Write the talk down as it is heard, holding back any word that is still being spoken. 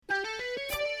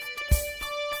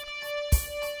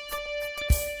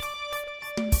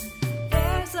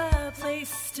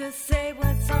Just say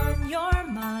what's on your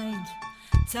mind.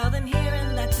 Tell them here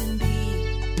and let them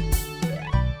be.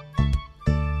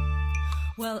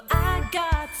 Well, I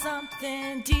got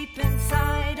something deep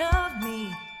inside of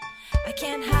me. I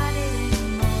can't hide it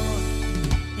anymore.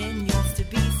 It needs to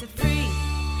be set free.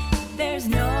 There's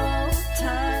no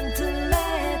time to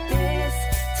let this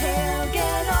tale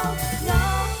get old. No,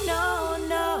 no,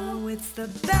 no. It's the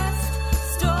best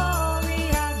story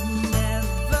I've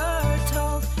never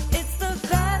told. It's the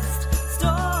best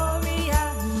story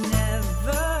I've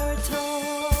never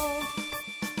told.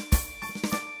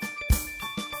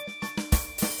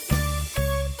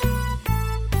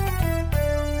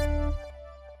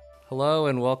 Hello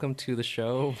and welcome to the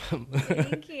show.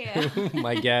 Thank you.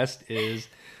 My guest is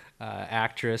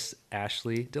actress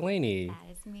Ashley Delaney.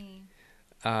 That is me.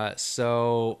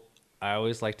 So I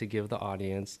always like to give the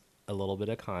audience a little bit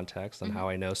of context on how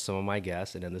I know some of my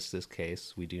guests, and in this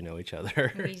case, we do know each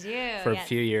other We do, for yes. a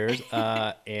few years,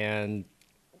 and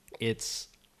it's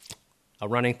a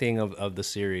running thing of the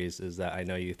series is that I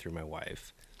know you through my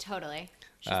wife. Totally.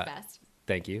 She's best.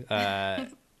 Thank you.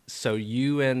 So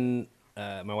you and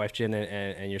my wife Jen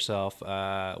and yourself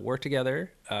worked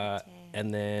together,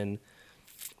 and then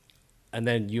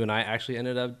you and I actually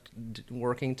ended up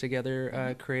working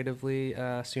together creatively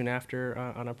soon after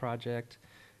on a project,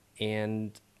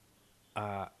 and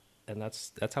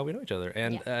that's how we know each other.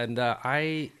 And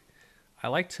I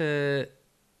like to,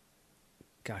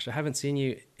 gosh, I haven't seen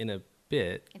you in a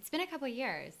bit. It's been a couple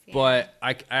years. Yeah. But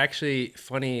I actually,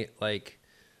 funny, like,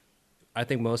 I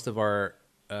think most of our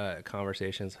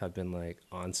conversations have been like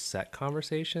on set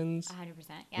conversations, 100%.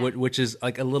 Yeah. which is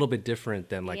like a little bit different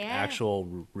than like Yeah.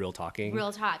 actual real talking.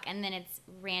 Real talk. And then it's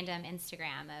random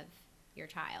Instagram of your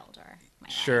child or my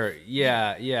life. Sure.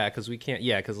 Yeah. Because we can't.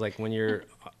 Yeah. Because like when you're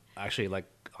actually like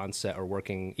on set or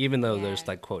working, even though Yeah. there's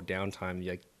like quote downtime,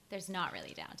 like There's not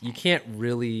really downtime. you can't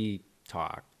really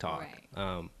talk. Right.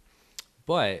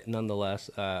 But nonetheless,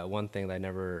 one thing that I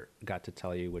never got to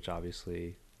tell you, which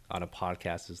obviously on a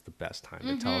podcast is the best time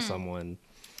to tell someone.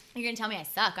 You're going to tell me I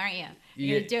suck, aren't you? Yeah.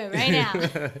 You're going to do it right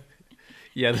now.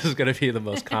 Yeah, this is going to be the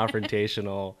most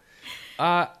confrontational.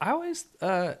 I always,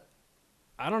 I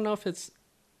don't know if it's,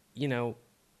 your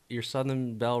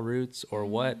Southern Belle roots or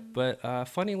what, but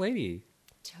funny lady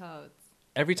Toads.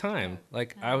 every time.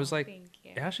 Like, I was like, thank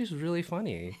you. Ashley's really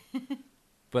funny,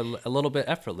 but a little bit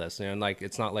effortless. And like,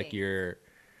 it's not like Thanks. you're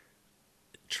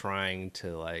trying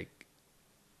to like,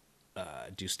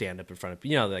 do stand up in front of,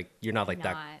 like you're not like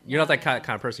that. Not, You're not that no.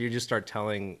 kind of person. You just start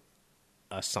telling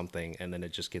us something and then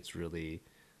it just gets really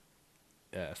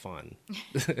fun.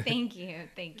 Thank you.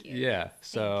 Thank you. Yeah.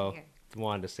 So you.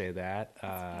 wanted to say that.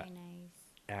 That's very nice.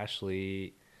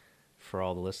 Ashley, for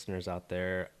all the listeners out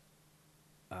there,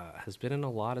 has been in a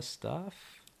lot of stuff.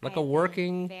 Like I've a been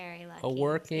working, very lucky. a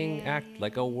working Yeah.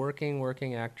 like a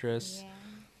working actress. Yeah.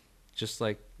 Just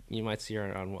like you might see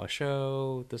her on a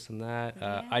show, this and that.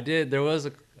 Yeah. There was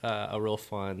a real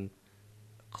fun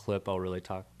clip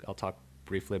I'll talk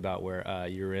briefly about where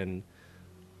you're in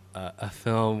a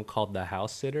film called The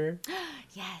House Sitter.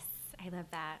 Yes. I love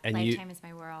that. And Lifetime is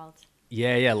my world.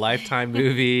 Yeah, Lifetime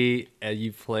movie, and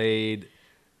you played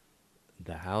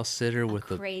the house sitter with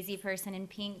the Crazy person in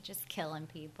pink just killing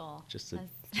people. just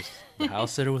the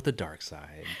house sitter with the dark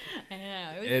side. I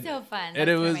know. It was so fun. and That's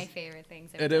it one was of my favorite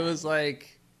things. I've And it done. was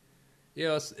like,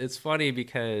 it's funny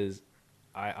because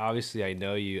I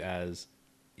know you as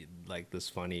like this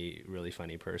funny, really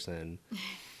funny person,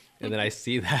 and then I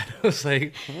see that I was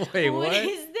like, wait, what? What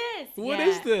is this? What Yeah.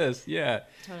 is this? Yeah.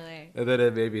 Totally. And then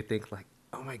it made me think like,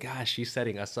 oh my gosh, she's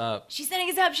setting us up. She's setting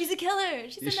us up. She's a killer.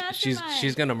 She's a mastermind.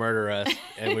 She's gonna murder us,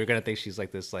 and we're gonna think she's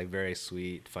like this like very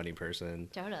sweet, funny person.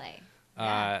 Totally.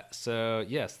 So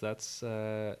yes, that's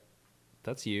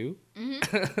you.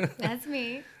 That's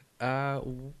me.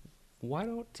 Why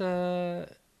don't so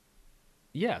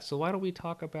why don't we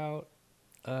talk about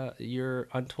your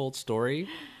untold story?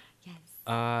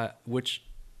 Yes. Which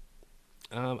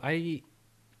I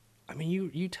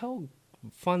mean you tell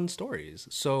fun stories,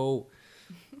 so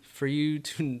for you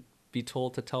to be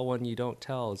told to tell one you don't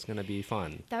tell is going to be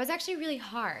fun. That was actually really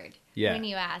hard. Yeah. When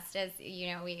you asked, as you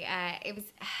know, it was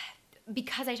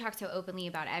because I talked so openly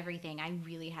about everything. I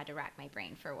really had to rack my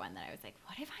brain for one that I was like,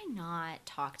 what have I not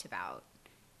talked about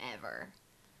ever?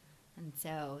 And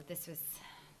so this was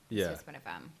one of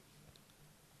them.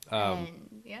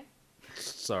 And, yeah.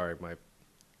 Sorry,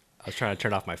 I was trying to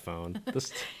turn off my phone.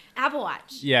 This, Apple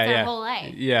Watch. yeah, It's our yeah, whole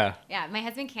life. yeah. Yeah, my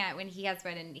husband can't when he has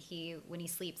one and when he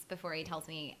sleeps before he tells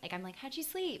me, like, I'm like, how'd you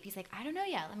sleep? He's like, I don't know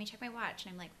yet. Let me check my watch.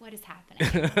 And I'm like, what is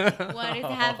happening? What is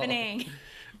happening?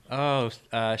 Oh,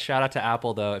 shout out to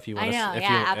Apple though if you want. I know. If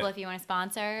Yeah, you, Apple, if you want to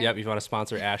sponsor. Yep, if you want to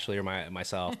sponsor Ashley or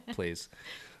myself, please.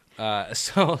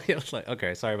 So yeah, it's like,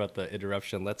 okay, sorry about the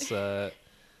interruption. Let's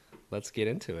get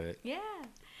into it. Yeah.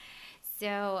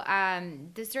 So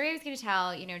the story I was going to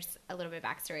tell, just a little bit of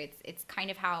backstory. It's kind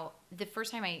of how the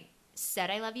first time I said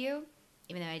I love you,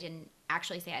 even though I didn't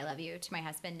actually say I love you to my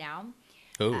husband now.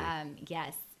 Ooh.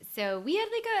 Yes. So we had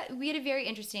a very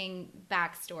interesting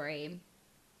backstory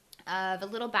of a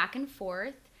little back and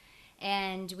forth,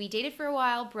 and we dated for a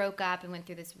while, broke up, and went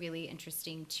through this really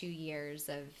interesting 2 years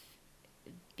of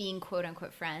being quote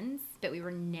unquote friends, but we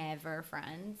were never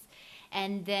friends.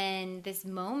 And then this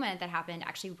moment that happened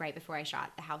actually right before I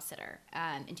shot The House Sitter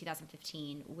in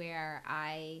 2015, where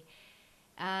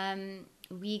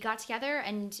we got together,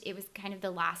 and it was kind of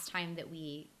the last time that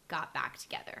we got back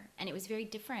together, and it was very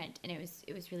different, and it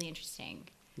was really interesting.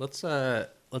 Let's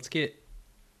get,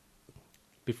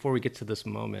 before we get to this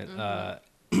moment.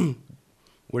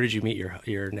 Where did you meet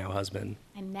your now husband?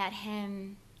 I met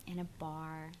him in a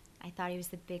bar. I thought he was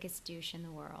the biggest douche in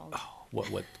the world. Oh,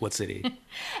 what city?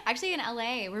 Actually, in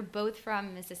LA. We're both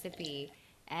from Mississippi,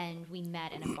 and we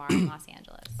met in a bar in Los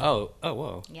Angeles. Oh,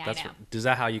 whoa. Yeah, I know. Is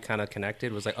that how you kind of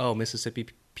connected? Was like, oh, Mississippi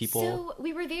people? So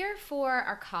we were there for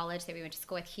our college that we went to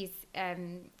school with. He's a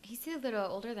little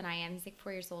older than I am. He's like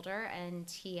 4 years older,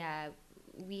 and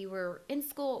we were in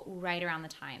school right around the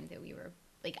time that we were.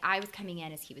 Like, I was coming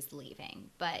in as he was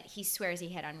leaving, but he swears he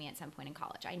hit on me at some point in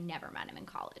college. I never met him in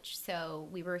college. So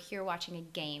we were here watching a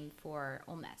game for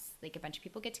Ole Miss. Like, a bunch of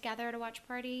people get together at a watch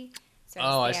party. So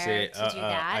I was there to do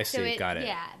that. I see. Got it.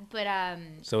 Yeah, but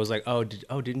So it was like,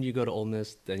 didn't you go to Ole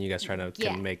Miss? Then you guys trying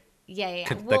to make.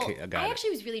 Yeah. Well, I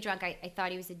actually was really drunk. I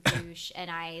thought he was a douche, and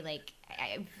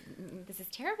this is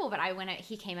terrible, but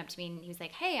he came up to me and he was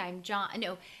like, hey, I'm John.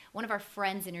 No, one of our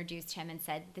friends introduced him and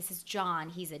said, this is John.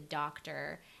 He's a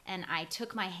doctor. And I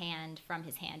took my hand from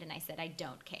his hand and I said, I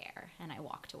don't care. And I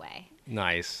walked away.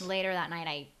 Nice. Later that night,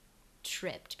 I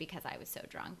tripped because I was so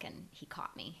drunk, and he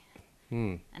caught me.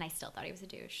 And I still thought he was a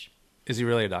douche. Is he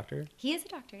really a doctor? He is a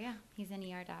doctor, yeah. He's an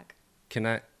ER doc. Can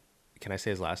I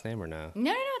say his last name or no?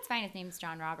 No, it's fine. His name's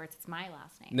John Roberts. It's my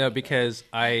last name. No, because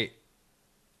I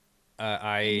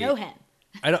know him.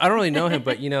 I don't really know him,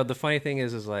 but the funny thing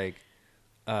is like,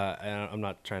 and I'm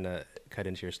not trying to cut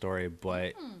into your story,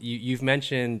 but you've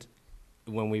mentioned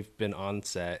when we've been on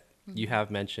set, you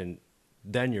have mentioned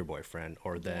then your boyfriend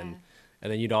or then, Yeah.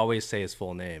 and then you'd always say his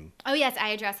full name. Oh, yes. I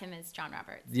address him as John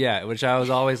Roberts. Yeah, which I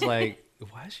was always like,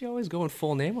 why is she always going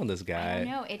full name on this guy? I don't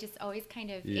know. It just always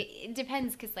kind of, it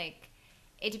depends, because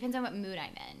it depends on what mood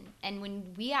I'm in. And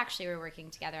when we actually were working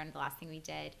together on the last thing we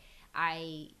did,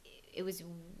 it was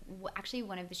actually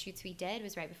one of the shoots we did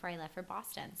was right before I left for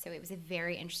Boston. So it was a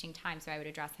very interesting time. So I would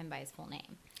address him by his full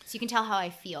name. So you can tell how I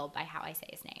feel by how I say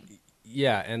his name.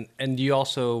 Yeah, and you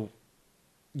also,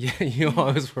 you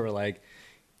always were like,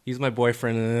 he's my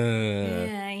boyfriend.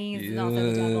 Yeah, he's also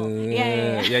the devil.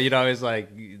 Yeah. Yeah, you'd always like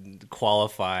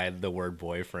qualify the word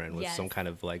boyfriend with Yes. some kind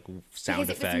of like sound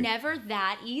because effect. it was never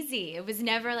that easy. It was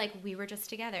never like we were just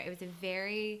together. It was a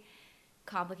very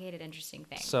complicated, interesting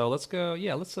thing. So let's go.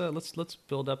 Yeah, let's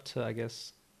build up to, I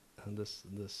guess,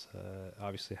 this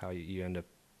obviously how you end up.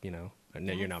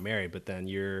 You're not married, but then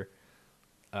you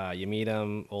meet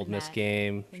him, Old Miss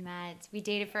game. We met. We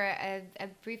dated for a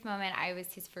brief moment. I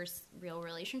was his first real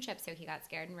relationship, so he got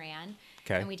scared and ran.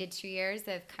 Okay. And we did 2 years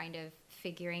of kind of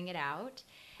figuring it out.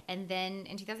 And then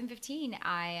in 2015,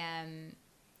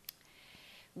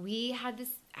 we had this,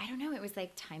 I don't know, it was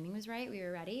like timing was right. We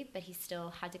were ready, but he still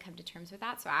had to come to terms with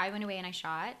that. So I went away and I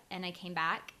shot, and I came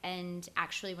back. And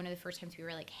actually one of the first times we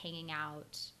were like hanging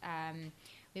out,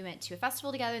 we went to a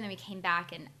festival together, and then we came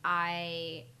back, and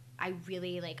I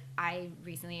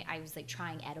was like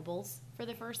trying edibles for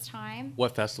the first time.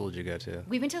 What festival did you go to?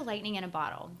 We went to Lightning in a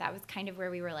Bottle. That was kind of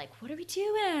where we were like, what are we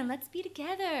doing? Let's be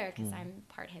together. Because I'm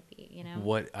part hippie,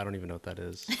 What? I don't even know what that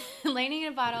is. Lightning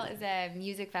in a Bottle is a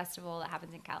music festival that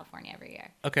happens in California every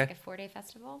year. Okay. Like a 4-day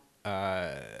festival.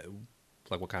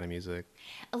 Like what kind of music?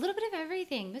 A little bit of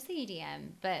everything, mostly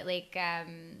EDM, but like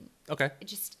Okay.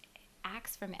 just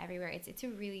acts from everywhere. It's a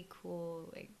really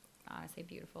cool, like honestly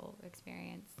beautiful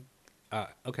experience.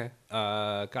 Okay.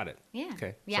 Got it. Yeah.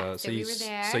 Okay. Yeah. So we were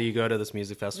there. So you go to this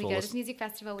music We festival. go to this music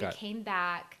festival. We Got it. came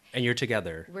back. And you're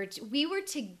together.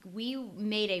 We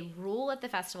made a rule at the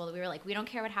festival that we were like, we don't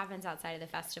care what happens outside of the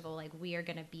festival. Like, we are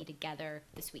going to be together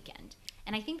this weekend.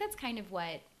 And I think that's kind of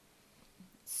what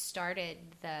started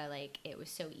the, like, it was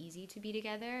so easy to be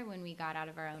together when we got out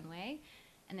of our own way.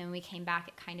 And then when we came back,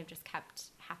 it kind of just kept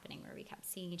happening where we kept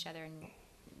seeing each other, and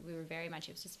we were very much,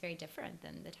 it was just very different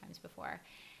than the times before.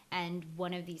 And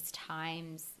one of these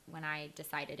times when I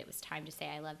decided it was time to say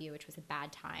I love you, which was a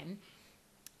bad time,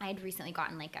 I had recently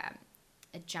gotten like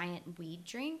a giant weed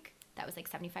drink that was like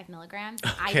 75 milligrams.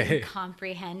 Okay. I didn't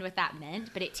comprehend what that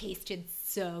meant, but it tasted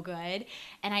so good.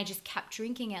 And I just kept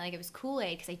drinking it like it was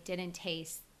Kool-Aid because I didn't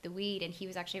taste the weed. And he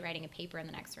was actually writing a paper in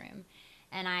the next room.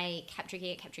 And I kept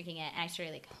drinking it, and I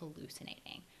started like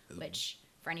hallucinating, which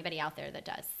for anybody out there that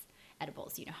does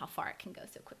edibles, you know how far it can go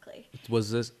so quickly.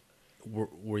 Was this,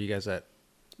 were you guys at?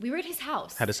 We were at his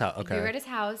house. At his house, okay. We were at his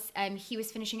house, and he was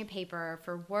finishing a paper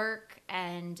for work,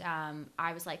 and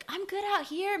I was like, I'm good out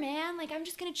here, man. Like, I'm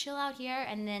just going to chill out here,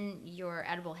 and then your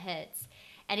edible hits.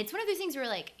 And it's one of those things where,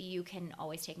 like, you can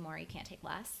always take more, you can't take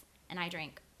less. And I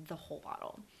drank the whole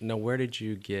bottle. Now, where did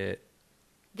you get?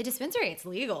 The dispensary, it's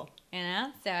legal, you know?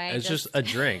 So It's just a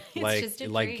drink, like just a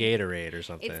like drink. Gatorade or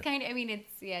something. It's kind of, I mean, it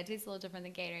tastes a little different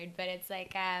than Gatorade, but it's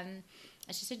like,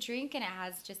 it's just a drink, and it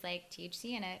has just like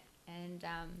THC in it, and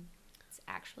it's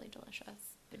actually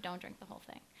delicious. But don't drink the whole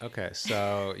thing. Okay,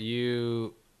 so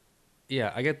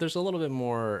I get there's a little bit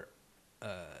more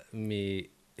me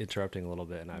interrupting a little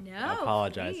bit, and I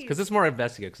apologize because it's more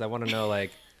investigative because I want to know,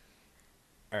 like,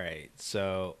 all right,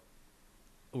 so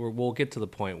we'll get to the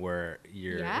point where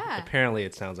you're apparently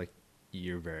it sounds like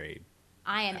you're very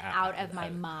I am out of my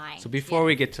mind. So before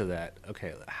we get to that,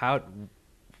 okay,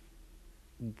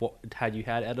 had you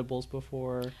had edibles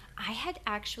before? I had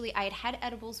had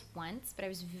edibles once, but I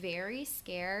was very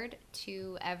scared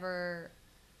to ever.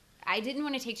 I didn't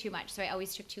want to take too much, so I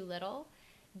always took too little.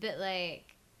 But like,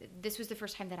 this was the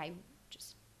first time that I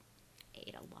just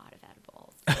ate a lot of edibles.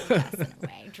 Yes, in a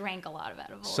way, drank a lot of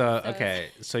edibles. So okay,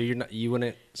 so you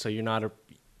wouldn't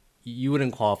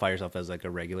qualify yourself as like a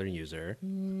regular user.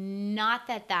 Not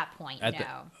at that point,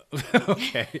 no.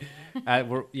 Okay,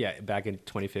 back in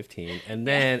 2015, and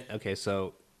then okay,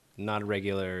 so not a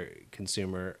regular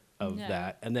consumer of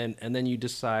that, and then you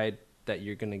decide that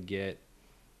you're gonna get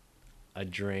a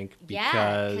drink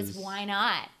because why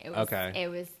not? It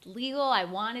was legal. I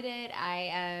wanted it.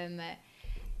 I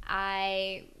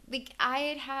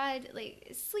had like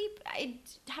sleep. I'd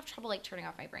have trouble like turning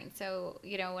off my brain. So,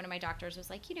 you know, one of my doctors was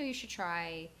like, you know, you should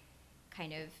try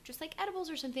kind of just like edibles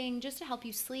or something just to help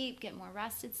you sleep, get more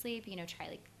rested sleep, you know, try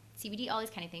like CBD, all these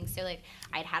kind of things. So like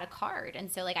I'd had a card,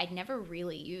 and so like I'd never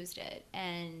really used it,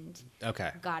 and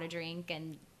got a drink,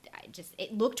 and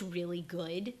it looked really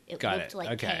good. It looked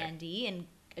like candy in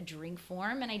a drink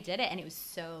form, and I did it, and it was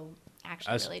so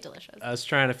really delicious. I was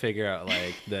trying to figure out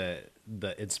like the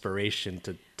inspiration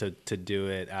to do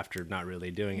it after not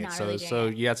really doing it. So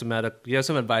you had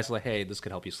some advice like, hey, this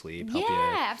could help you sleep.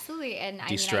 Absolutely. And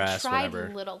I tried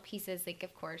whatever. little pieces, like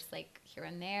of course, like here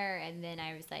and there, and then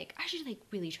I was like, I should like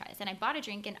really try this. And I bought a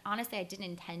drink, and honestly, I didn't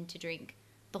intend to drink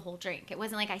the whole drink. It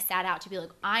wasn't like I sat out to be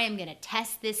like, I am gonna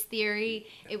test this theory.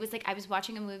 It was like I was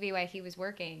watching a movie while he was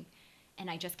working, and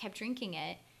I just kept drinking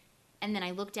it, and then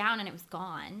I looked down and it was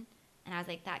gone, and I was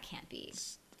like, that can't be.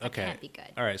 Okay. Can't be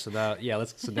good. All right. So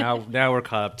now we're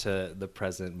caught up to the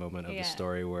present moment of the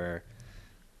story where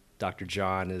Dr.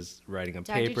 John is writing a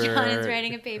paper. Dr. John is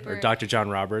writing a paper. Or Dr. John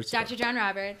Roberts. Dr. John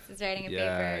Roberts is writing a paper.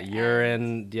 Yeah. You're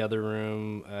in the other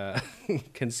room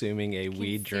consuming a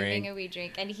weed drink.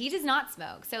 And he does not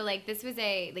smoke. So like this was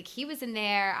he was in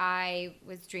there. I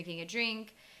was drinking a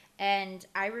drink, and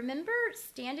I remember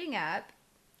standing up.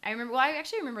 I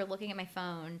actually remember looking at my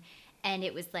phone, and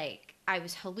it was like I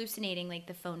was hallucinating, like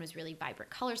the phone was really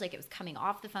vibrant colors, like it was coming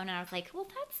off the phone, and I was like, well,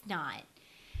 that's not.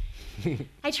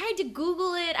 I tried to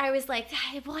Google it. I was like,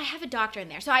 well, I have a doctor in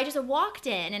there. So I just walked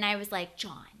in, and I was like,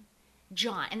 John.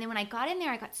 And then when I got in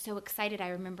there, I got so excited. I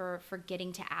remember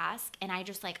forgetting to ask, and I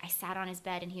just like, I sat on his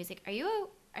bed, and he was like, are you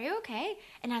okay?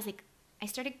 And I was like, I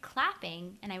started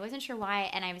clapping, and I wasn't sure why,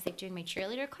 and I was like doing my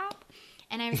cheerleader clap,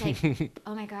 and I was like,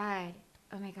 oh my God.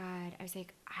 I was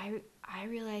like, I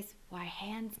realize why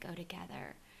hands go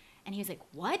together. And he was like,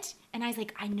 what? And I was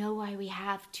like, I know why we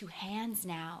have two hands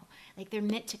now. Like, they're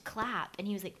meant to clap. And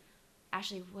he was like,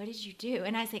 Ashley, what did you do?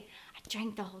 And I was like, I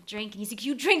drank the whole drink. And he's like,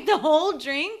 you drank the whole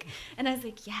drink? And I was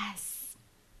like, yes.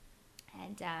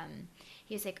 And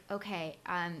he was like, okay,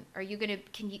 are you going to,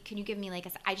 can you give me like,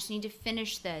 I just need to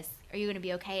finish this. Are you going to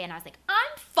be okay? And I was like,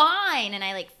 I'm fine. And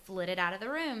I like flitted out of the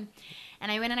room.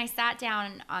 And I went and I sat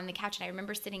down on the couch, and I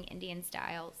remember sitting Indian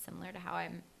style, similar to how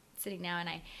I'm sitting now. And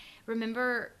I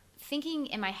remember thinking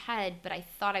in my head, but I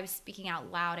thought I was speaking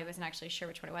out loud. I wasn't actually sure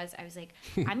which one it was. I was like,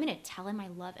 I'm going to tell him I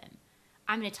love him.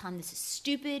 I'm going to tell him this is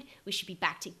stupid. We should be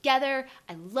back together.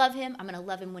 I love him. I'm going to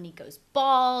love him when he goes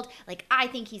bald. Like, I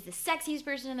think he's the sexiest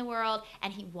person in the world.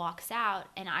 And he walks out,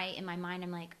 and in my mind,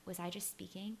 I'm like, was I just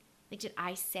speaking? Like, did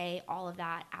I say all of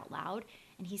that out loud?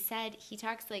 And he said, he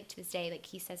talks, like, to this day, like,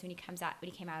 he says when he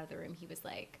came out of the room, he was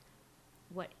like,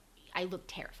 what? I looked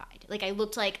terrified. Like, I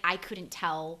looked like I couldn't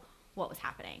tell what was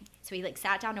happening. So he, like,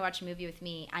 sat down to watch a movie with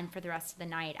me, and for the rest of the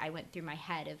night, I went through my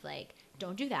head of, like,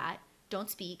 don't do that. Don't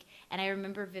speak. And I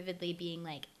remember vividly being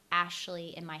like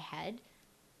Ashley in my head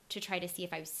to try to see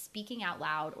if I was speaking out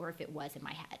loud or if it was in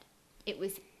my head. It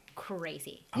was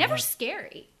crazy. Never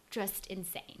scary, just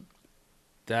insane.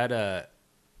 That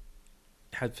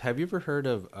have you ever heard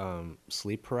of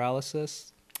sleep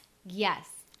paralysis? Yes.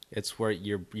 It's where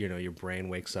your brain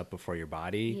wakes up before your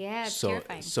body. Yeah, it's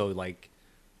terrifying. So like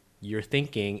you're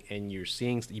thinking and you're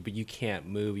seeing, but you can't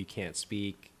move, you can't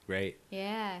speak. Right?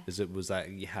 Yeah. Was that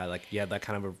you had that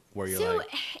kind of where you're so like?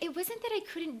 It wasn't that I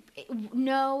couldn't.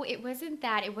 No, it wasn't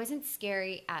that. It wasn't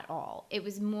scary at all. It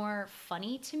was more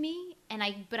funny to me,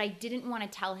 but I didn't want to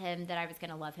tell him that I was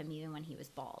going to love him even when he was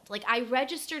bald. Like, I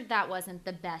registered that wasn't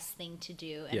the best thing to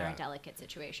do in our delicate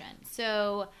situation.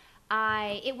 So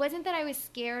it wasn't that I was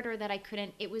scared or that I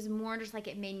couldn't. It was more just like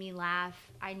it made me laugh.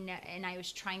 And I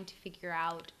was trying to figure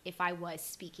out if I was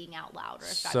speaking out loud or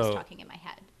if I was talking in my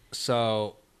head.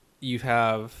 So you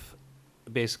have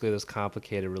basically this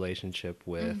complicated relationship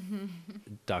with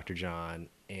Dr. John,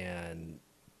 and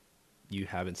you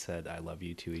haven't said "I love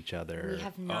you" to each other. We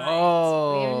have not.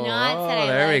 Oh, we have not said "I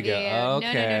there love we go. you."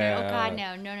 Okay. No. Oh God,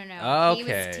 no. Okay.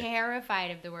 He was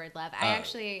terrified of the word love. I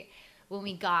actually, when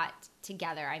we got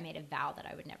together, I made a vow that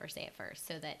I would never say it first,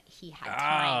 so that he had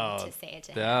time to say it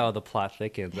to him. Oh, the plot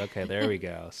thickens. Okay, there we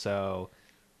go. So.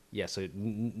 Yeah, so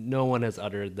no one has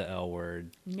uttered the L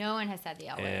word. No one has said the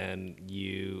L word. And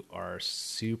you are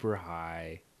super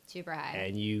high. Super high.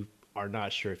 And you are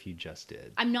not sure if you just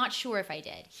did. I'm not sure if I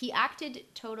did. He acted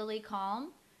totally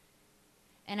calm.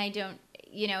 And I don't,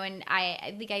 and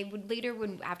I think I would later,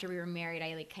 after we were married,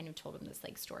 I like kind of told him this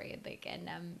like story.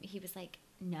 And he was like,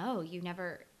 no, you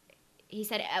never. He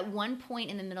said at one point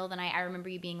in the middle of the night, I remember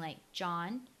you being like,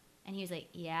 John. And he was like,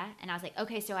 yeah. And I was like,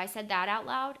 okay, so I said that out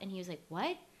loud. And he was like,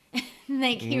 what?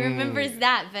 Like, he remembers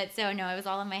that, but so no, it was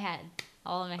all in my head.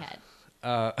 All in my head.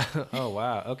 Oh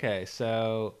wow. Okay,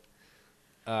 so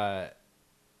and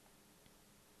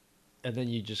then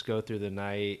you just go through the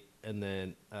night, and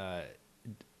then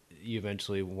you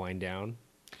eventually wind down.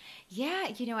 Yeah,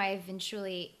 I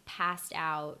eventually passed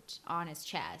out on his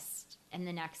chest, and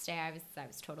the next day I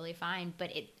was totally fine.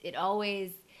 But it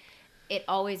always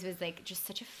was like just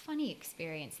such a funny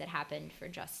experience that happened for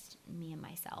just me and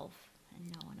myself. And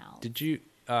no one else. Did you,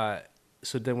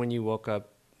 so then when you woke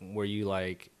up, were you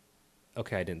like,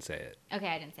 okay, I didn't say it? Okay,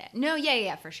 I didn't say it. No,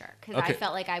 yeah, for sure. Because okay. I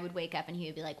felt like I would wake up and he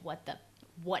would be like, what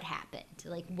happened?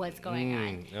 Like, what's going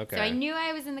on? Okay. So I knew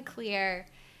I was in the clear,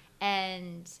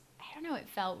 and I don't know, it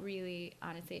felt really,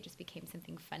 honestly, it just became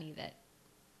something funny that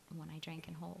when I drank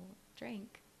a whole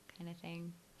drink kind of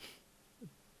thing.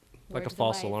 Like a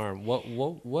false alarm. What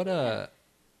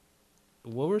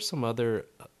were some other,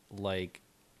 like,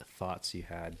 thoughts you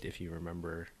had, if you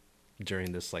remember,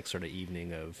 during this like sort of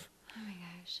evening of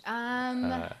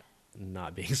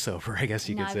not being sober, I guess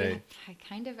you could say.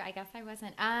 I guess I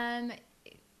wasn't.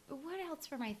 What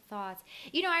else were my thoughts?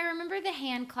 I remember the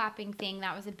hand clapping thing.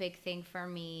 That was a big thing for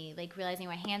me, like realizing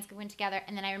my hands went together.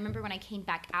 And then I remember when I came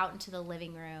back out into the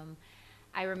living room,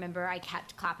 I remember I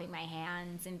kept clapping my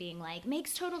hands and being like,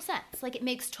 makes total sense. Like, it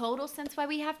makes total sense why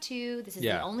we have two. This is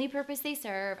the only purpose they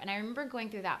serve. And I remember going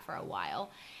through that for a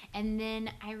while. And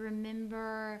then I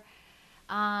remember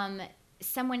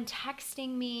someone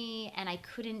texting me, and I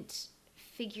couldn't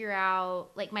figure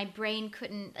out, like, my brain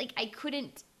couldn't, like,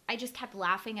 I just kept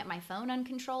laughing at my phone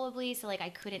uncontrollably. So, like, I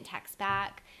couldn't text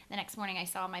back. The next morning I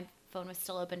saw my phone was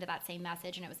still open to that same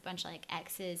message, and it was a bunch of like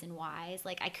X's and Y's.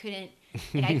 Like, I couldn't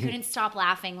stop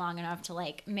laughing long enough to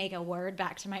like make a word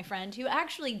back to my friend who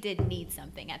actually did need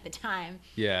something at the time.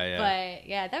 Yeah. But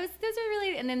yeah, those are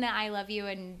really, and then the I love you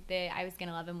and the I was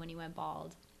gonna love him when he went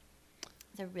bald.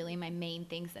 Those are really my main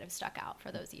things that have stuck out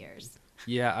for those years.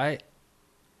 Yeah,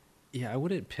 I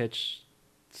wouldn't pitch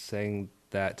saying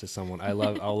that to someone. I'll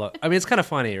love. I mean, it's kind of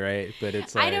funny, right? But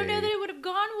it's like, I don't know that it would have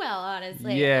gone well,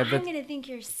 honestly. Yeah, I'm gonna think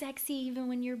you're sexy even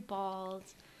when you're bald.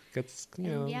 It's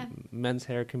men's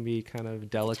hair can be kind of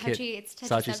delicate,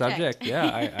 touchy subject.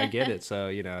 Yeah, I get it.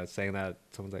 So saying that,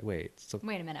 someone's like, wait a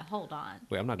minute, hold on.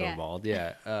 Wait, I'm not going bald.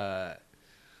 Yeah.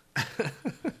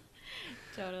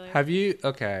 Totally. Have you?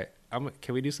 Okay.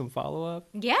 Can we do some follow up?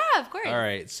 Yeah, of course. All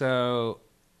right. So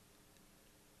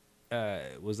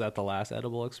was that the last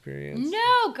edible experience?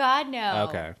 No, God, no.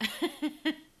 Okay.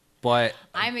 But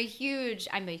I'm a huge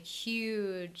person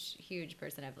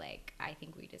of like, I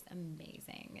think weed is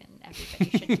amazing and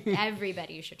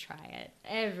everybody should try it.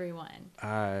 Everyone.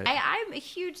 I'm a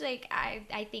huge, like,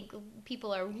 I think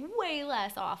people are way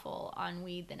less awful on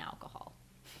weed than alcohol.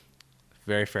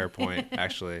 Very fair point,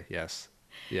 actually. Yes.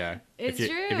 Yeah. It's If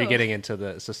true. you're getting into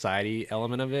the society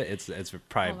element of it, it's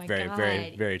probably Oh my very, God.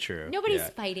 very, very true. Nobody's Yeah.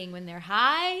 fighting when they're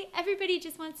high. Everybody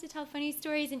just wants to tell funny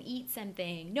stories and eat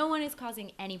something. No one is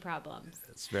causing any problems.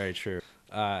 It's very true.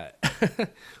 Well,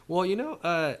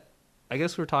 I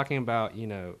guess we're talking about,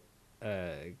 kind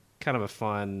of a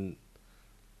fun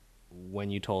when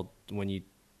you tell someone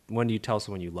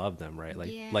you love them, right?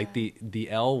 Like Yeah. like the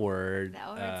L word The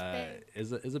L word's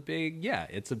big. is a big, yeah,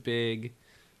 it's a big,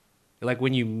 like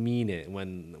when you mean it,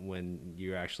 when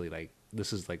you're actually like,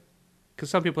 this is like,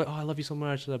 because some people are like, oh, I love you so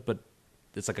much, but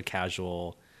it's like a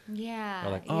casual, Yeah.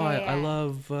 or like, oh, yeah, I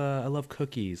yeah. love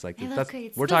cookies. Like I love that's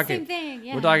cookies. we're It's the talking same thing,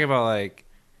 yeah. we're talking about like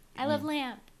I love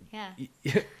lamp. Yeah.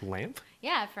 lamp.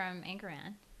 Yeah, from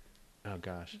Anchorman. Oh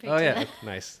gosh. Picture Oh yeah. that.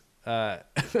 Nice.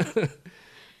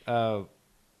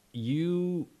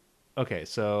 Okay.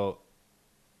 So,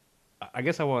 I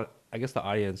guess the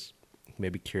audience may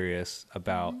be curious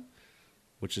about,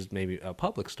 which is maybe a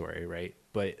public story, right?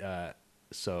 But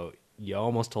so you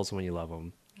almost told someone you love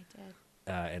them, I did.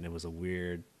 and it was a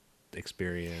weird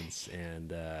experience,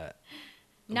 and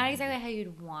Not exactly how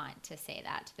you'd want to say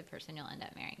that to the person you'll end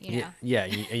up marrying, you know? yeah,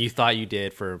 and you thought you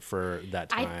did for that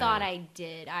time. I thought I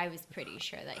did. I was pretty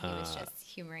sure that he was just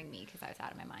humoring me because I was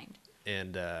out of my mind.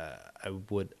 And I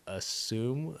would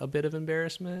assume a bit of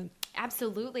embarrassment.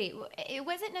 Absolutely. It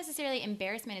wasn't necessarily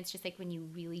embarrassment. It's just like when you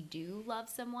really do love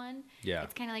someone. Yeah.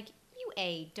 It's kind of like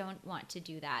you don't want to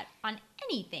do that on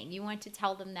anything. You want to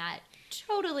tell them that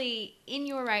totally in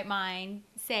your right mind,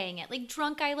 saying it. Like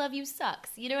drunk I love you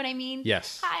sucks. You know what I mean?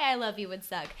 Yes. Hi, I love you would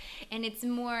suck. And it's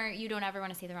more, you don't ever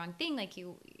want to say the wrong thing. Like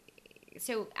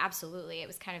so absolutely. It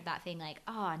was kind of that thing like,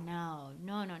 oh no,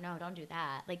 don't do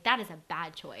that. Like that is a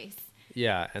bad choice.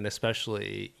 Yeah, and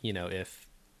especially, if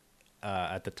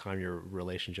at the time your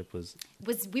relationship was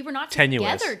We were not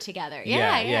tenuous. together.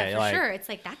 Yeah, Yeah, for like- sure. It's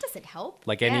like that doesn't help.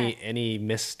 like Yeah. any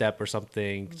misstep or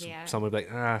something, Yeah. someone would be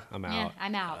like, I'm out. Yeah,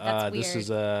 I'm out. That's This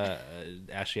weird. is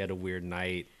Ashley had a weird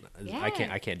night. Yeah.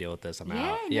 I can't deal with this. I'm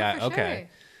Yeah, out. no, Yeah, for okay.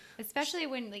 sure. Especially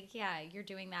when you're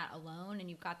doing that alone and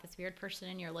you've got this weird person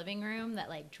in your living room that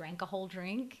like drank a whole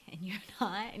drink and you're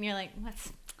not, and you're like,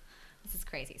 this is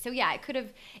crazy. So yeah,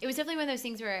 it was definitely one of those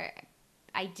things where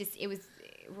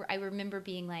I remember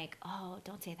being like, oh,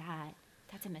 don't say that.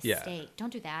 That's a mistake. Yeah.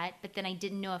 Don't do that. But then I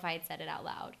didn't know if I had said it out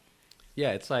loud.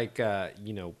 Yeah, it's like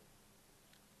the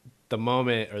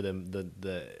moment or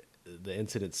the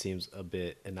incident seems a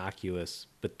bit innocuous,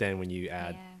 but then when you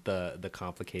add the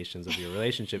complications of your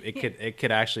relationship, it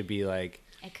could actually be like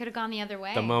It could have gone the other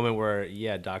way. the moment where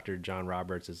Dr. John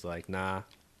Roberts is like, nah,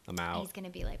 I'm out. He's going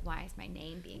to be like, why is my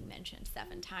name being mentioned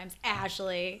 7 times?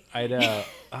 Ashley. I know.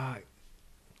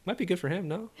 Might be good for him,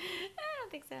 no? I don't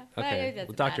think so. But Okay, it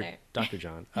doesn't well, matter. Dr.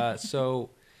 John.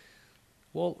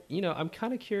 Well, I'm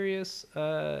kind of curious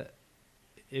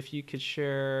if you could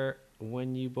share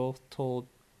when you both told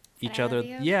each I other. love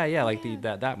you? Yeah, like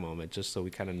Yeah. that moment, just so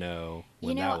we kind of know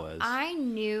when that was. I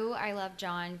knew I loved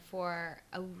John for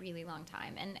a really long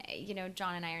time. And,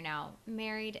 John and I are now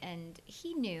married, and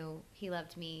he knew he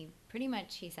loved me pretty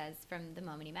much, he says, from the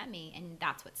moment he met me, and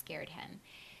that's what scared him.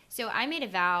 So I made a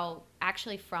vow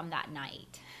actually from that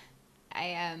night.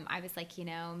 I was like,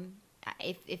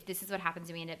 if this is what happens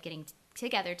and we end up getting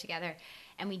together,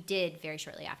 and we did very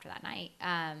shortly after that night,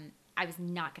 I was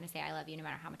not going to say I love you no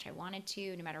matter how much I wanted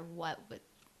to, no matter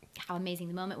how amazing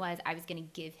the moment was. I was going to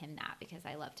give him that because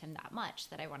I loved him that much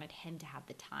that I wanted him to have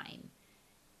the time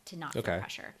to not feel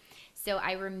pressure. So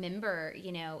I remember,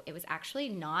 it was actually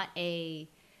not a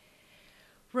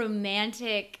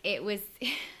romantic, it was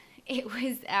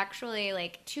actually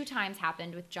like 2 times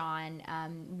happened with John.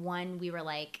 One, we were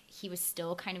like, he was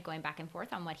still kind of going back and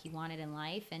forth on what he wanted in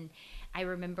life. And I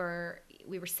remember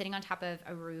we were sitting on top of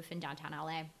a roof in downtown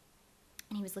LA,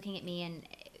 and he was looking at me, and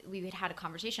we had a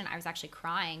conversation. I was actually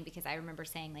crying because I remember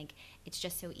saying, like, it's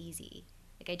just so easy.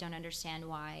 Like, I don't understand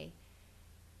why,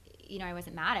 I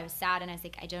wasn't mad. I was sad. And I was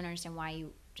like, I don't understand why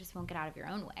you just won't get out of your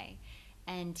own way.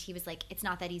 And he was like, it's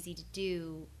not that easy to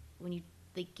do when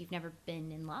you've never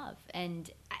been in love. And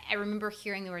I remember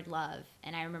hearing the word love,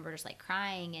 and I remember just like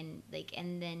crying, and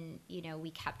then,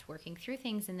 we kept working through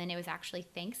things. And then it was actually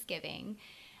Thanksgiving.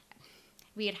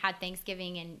 We had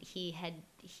Thanksgiving, and he had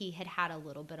had a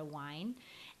little bit of wine,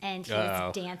 and he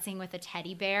was dancing with a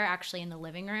teddy bear actually in the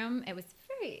living room. It was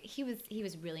he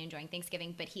was really enjoying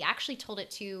Thanksgiving, but he actually told it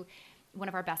to one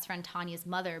of our best friend Tanya's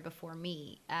mother before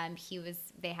me.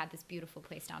 They had this beautiful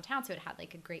place downtown, so it had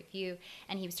like a great view,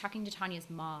 and he was talking to Tanya's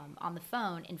mom on the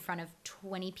phone in front of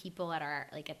 20 people at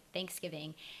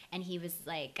Thanksgiving, and he was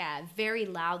like very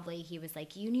loudly, he was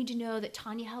like, you need to know that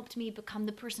Tanya helped me become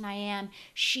the person I am.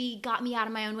 She got me out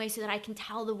of my own way so that I can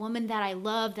tell the woman that I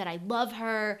love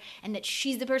her, and that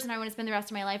she's the person I want to spend the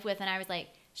rest of my life with. And I was like,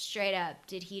 straight up,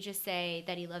 did he just say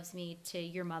that he loves me to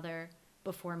your mother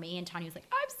before me? And Tanya was like,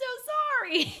 I'm so sorry.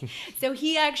 So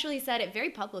he actually said it very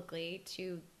publicly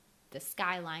to the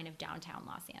skyline of downtown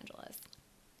Los Angeles.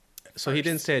 So he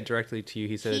didn't say it directly to you.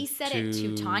 He said it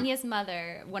to Tanya's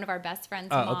mother, one of our best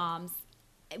friends' moms,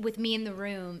 with me in the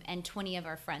room and 20 of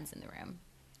our friends in the room.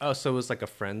 Oh, so it was like a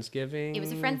Friendsgiving? It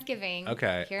was a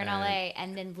Friendsgiving here in LA.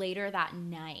 And then later that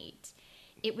night,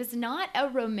 it was not a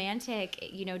romantic,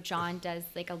 John does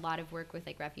like a lot of work with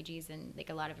like refugees and like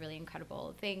a lot of really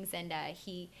incredible things. And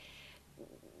he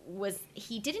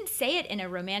didn't say it in a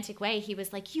romantic way. He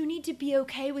was like, you need to be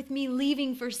okay with me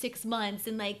leaving for 6 months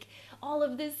and like all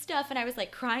of this stuff. And I was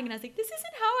like crying, and I was like, this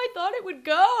isn't how I thought it would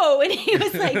go. And he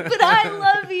was like, but I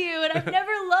love you, and I've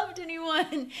never loved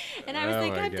anyone. And I was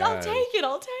like, I'll take it.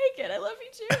 I love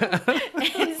you too.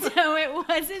 And so it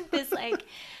wasn't this like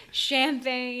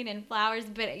champagne and flowers,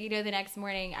 but the next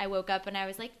morning I woke up and I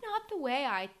was like, not the way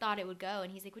I thought it would go.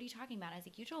 And he's like, what are you talking about? I was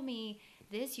like, you told me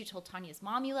this, you told Tanya's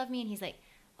mom you love me. And he's like,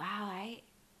 wow, I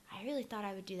really thought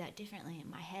I would do that differently in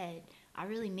my head. I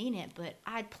really mean it, but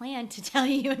I'd planned to tell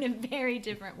you in a very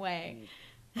different way.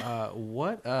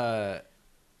 What an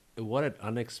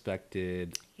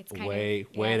unexpected way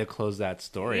to close that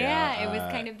story out. Yeah, it was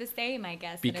kind of the same, I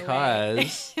guess,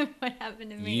 because in a way. What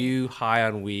happened to me? You high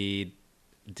on weed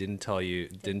didn't tell your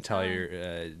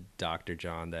Dr.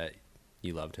 John that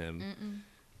you loved him. Mm-mm.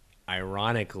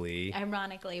 Ironically,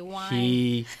 wine.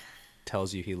 He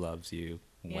tells you he loves you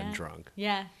when drunk.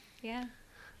 Yeah.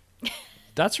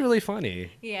 That's really funny.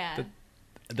 Yeah.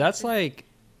 That's like...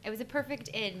 It was a perfect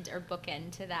end or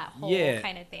bookend to that whole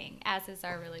kind of thing, as is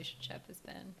our relationship has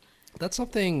been. That's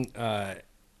something what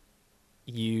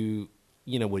you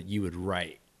would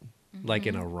write, like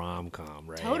in a rom-com,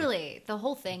 right? Totally. The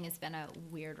whole thing has been a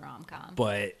weird rom-com.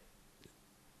 But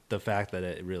the fact that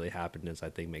it really happened is, I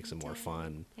think, makes it more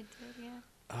fun. It did, yeah.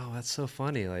 Oh, that's so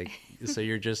funny. Like, so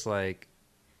you're just like,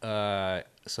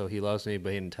 so he loves me,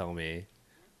 but he didn't tell me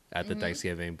at the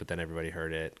Thanksgiving, but then everybody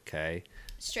heard it. Okay.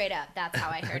 Straight up. That's how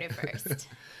I heard it first.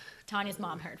 Tanya's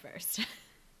mom heard first.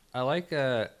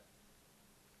 I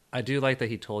do like that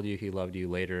he told you he loved you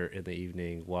later in the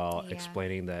evening while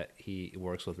explaining that he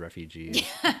works with refugees.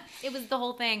 It was the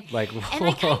whole thing. Like, and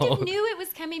I kind of knew it was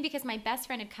coming because my best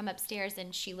friend had come upstairs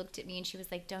and she looked at me and she was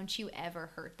like, don't you ever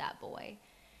hurt that boy.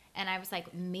 And I was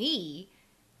like, me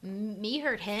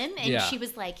hurt him? And she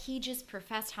was like, he just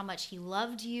professed how much he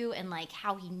loved you and like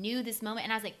how he knew this moment.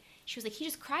 And I was like, she was like, he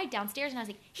just cried downstairs. And I was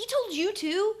like, he told you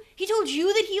too? He told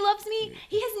you that he loves me?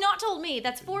 He has not told me.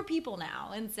 That's 4 people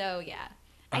now. And so, yeah.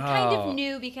 I kind of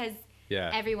knew because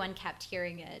everyone kept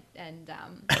hearing it. And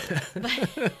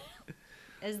but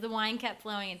as the wine kept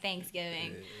flowing at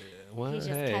Thanksgiving, he just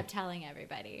kept telling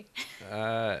everybody.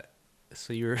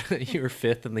 So you were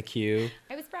 5th in the queue.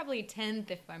 I was probably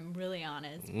 10th if I'm really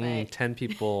honest. But 10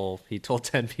 people. He told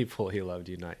 10 people he loved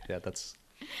you. That's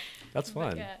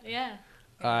fun. Yeah.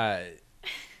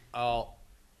 I'll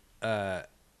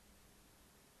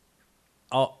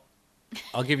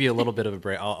give you a little bit of a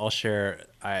break. I'll share.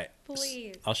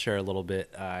 Please. I'll share a little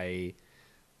bit. I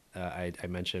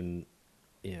mentioned,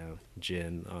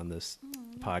 gin on this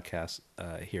podcast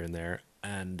here and there,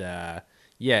 and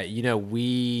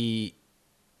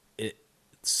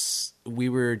we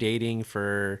were dating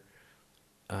for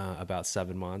about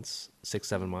 7 months,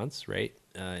 6-7 months, right,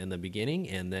 in the beginning,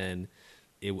 and then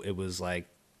it was like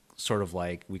sort of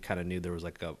like we kind of knew there was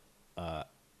like a all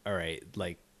right,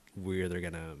 like we're either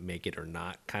gonna make it or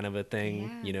not kind of a thing,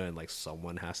 and like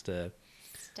someone has to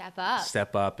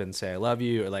step up and say I love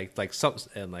you, or like some,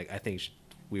 and like I think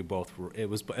we both were, it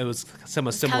was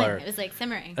similar. It was like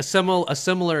simmering. A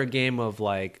similar game of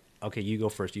like, okay, you go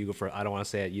first. I don't want to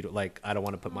say it. You don't, like, I don't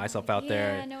want to put myself out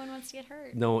there. Yeah, no one wants to get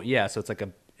hurt. No, yeah. So it's like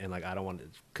and like I don't want to,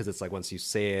 because it's like once you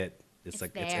say it, it's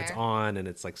like it's on and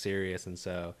it's like serious, and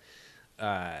so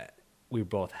we were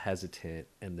both hesitant.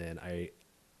 And then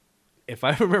if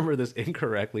I remember this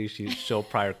incorrectly, she'll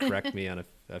probably correct me on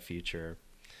a future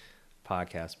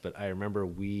podcast. But I remember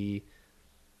we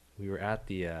were at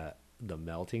the the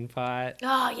melting pot.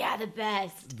 Oh yeah, the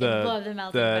best. I love the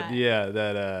melting pot. Yeah,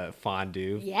 that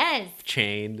fondue Yes.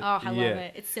 chain. Oh, I yeah. love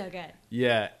it. It's so good.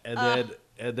 Yeah,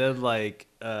 and then like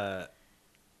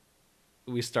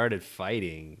we started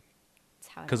fighting It's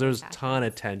how it because there was always a ton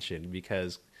of happens. tension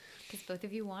because Both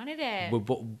of you wanted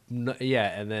it.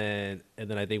 yeah, and then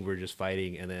I think we were just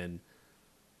fighting, and then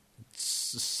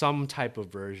some type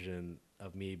of version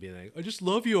of me being like, I just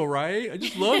love you, all right? I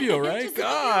just love you, all right? Just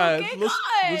God, love you, okay, let's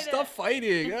God." stop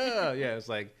fighting. Yeah, it's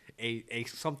like a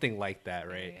something like that,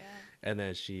 right? Yeah. And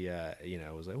then she,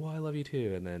 was like, well, I love you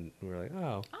too. And then we were like,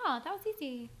 oh. Oh, that was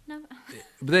easy. No.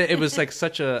 But then it was like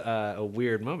such a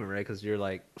weird moment, right? Because you're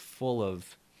like full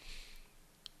of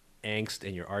angst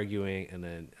and you're arguing, and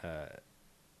then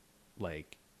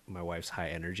like my wife's high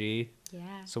energy.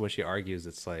 Yeah. So when she argues,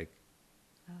 it's like,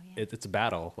 Oh yeah. it's a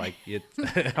battle. Like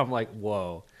I'm like,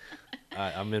 whoa,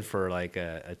 I'm in for like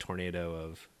a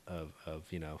tornado of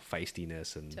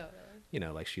feistiness, and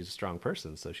Totally. like she's a strong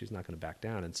person, so she's not going to back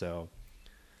down. And so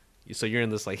you're in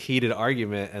this like heated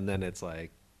argument, and then it's like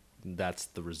that's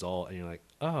the result, and you're like,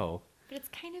 oh. But it's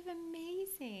kind of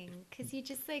amazing because you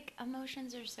just like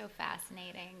emotions are so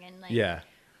fascinating, and like Yeah.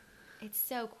 it's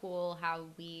so cool how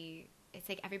it's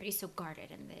like everybody's so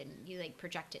guarded, and then you like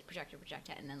project it,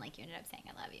 and then like you ended up saying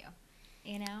I love you,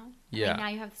 And Yeah. like, now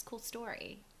you have this cool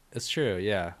story. It's true,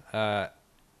 yeah.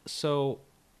 So,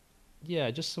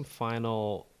 yeah, just some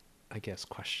final, I guess,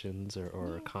 questions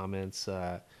or comments.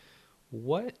 How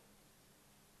do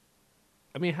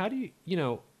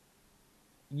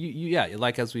you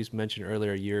like as we mentioned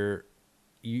earlier,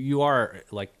 you are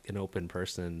like an open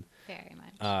person. Very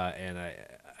much. And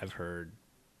I've heard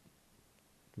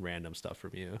random stuff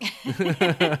from you.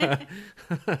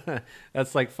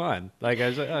 That's like fun. Like I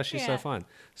was like, oh, she's so fun.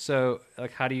 So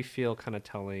like, how do you feel kind of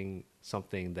telling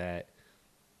something that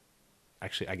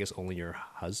actually, I guess only your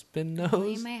husband knows?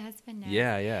 Only my husband knows.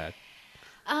 Yeah.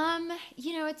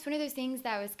 It's one of those things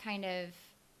that was kind of,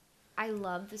 I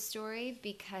love the story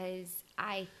because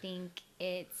I think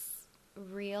it's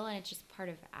real and it's just part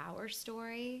of our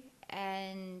story.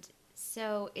 And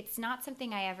so it's not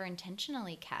something I ever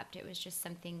intentionally kept. It was just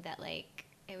something that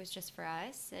it was just for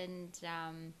us. And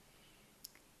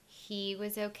he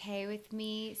was okay with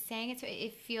me saying it. So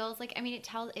it feels like,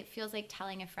 it feels like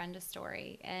telling a friend a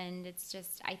story. And it's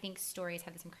just, I think stories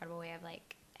have this incredible way of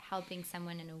helping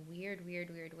someone in a weird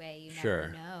way you never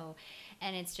know.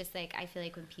 And it's just I feel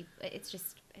like when people, it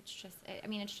just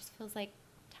feels like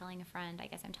telling a friend. I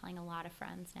guess I'm telling a lot of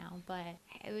friends now, but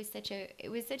it was such a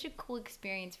cool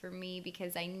experience for me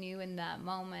because I knew in that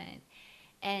moment.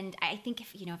 And I think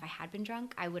if I had been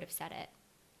drunk, I would have said it.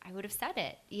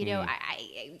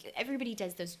 Everybody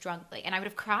does those drunk, and I would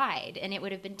have cried, and it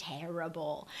would have been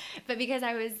terrible. But because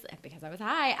I was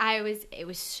high, it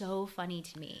was so funny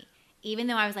to me. Even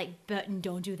though I was like, but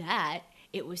don't do that,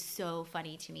 it was so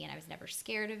funny to me, and I was never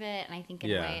scared of it. And I think in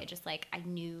a way, it just I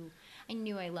knew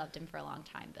I loved him for a long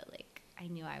time, but I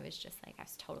knew I was just I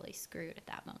was totally screwed at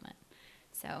that moment.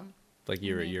 So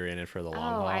you're in it for the long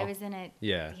haul. Oh, I was in it.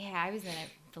 Yeah, I was in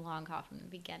it the long haul from the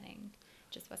beginning.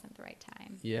 Just wasn't the right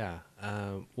time. Yeah.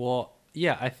 I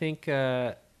think.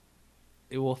 Well,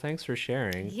 thanks for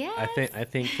sharing. Yes. I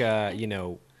think.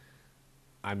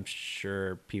 I'm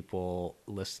sure people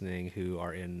listening who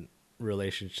are in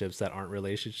relationships that aren't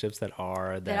relationships that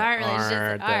are.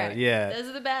 Yeah. Those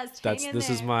are the best. This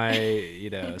is my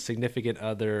significant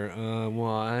other. I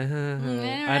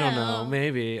don't know.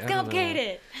 Maybe. It's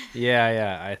complicated.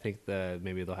 Yeah. I think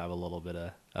maybe they'll have a little bit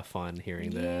of fun hearing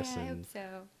this. I and hope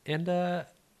so. And a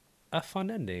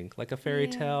fun ending, like a fairy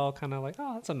tale, kind of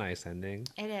that's a nice ending.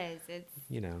 It is. It's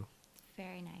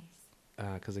very nice.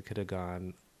 Because it could have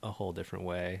gone a whole different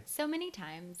way. So many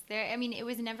times. It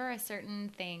was never a certain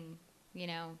thing,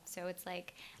 So it's I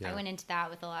went into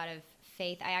that with a lot of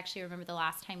faith. I actually remember the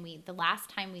last time we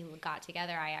got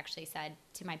together, I actually said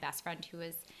to my best friend who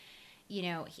was,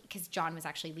 because John was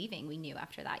actually leaving, we knew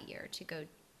after that year to go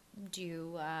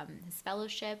do his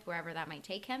fellowship wherever that might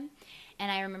take him.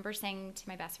 And I remember saying to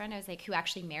my best friend, I was who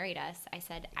actually married us, I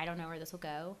said, I don't know where this will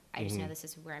go. I just know this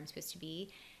is where I'm supposed to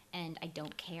be. And I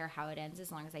don't care how it ends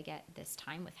as long as I get this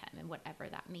time with him and whatever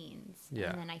that means.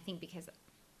 Yeah. And then I think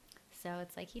so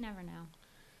it's you never know.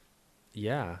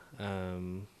 Yeah.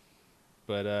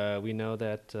 But we know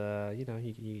that,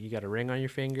 you got a ring on your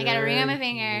finger. I got a ring on my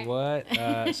finger. What?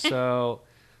 So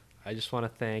I just want to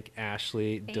thank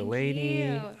Ashley Delaney.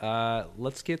 You.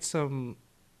 Let's get some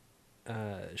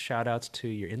shout outs to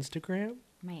your Instagram.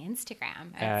 My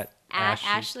Instagram at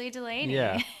Ashley Delaney.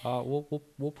 Yeah,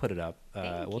 we'll put it up.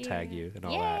 We'll tag you and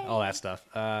all that stuff.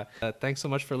 Thanks so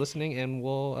much for listening, and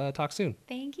we'll talk soon.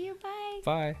 Thank you. Bye.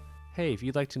 Bye. Hey, if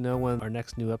you'd like to know when our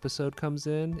next new episode comes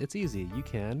in, it's easy. You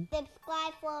can.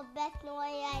 Subscribe for best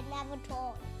story I never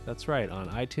told. That's right, on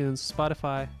iTunes,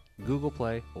 Spotify, Google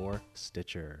Play, or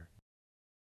Stitcher.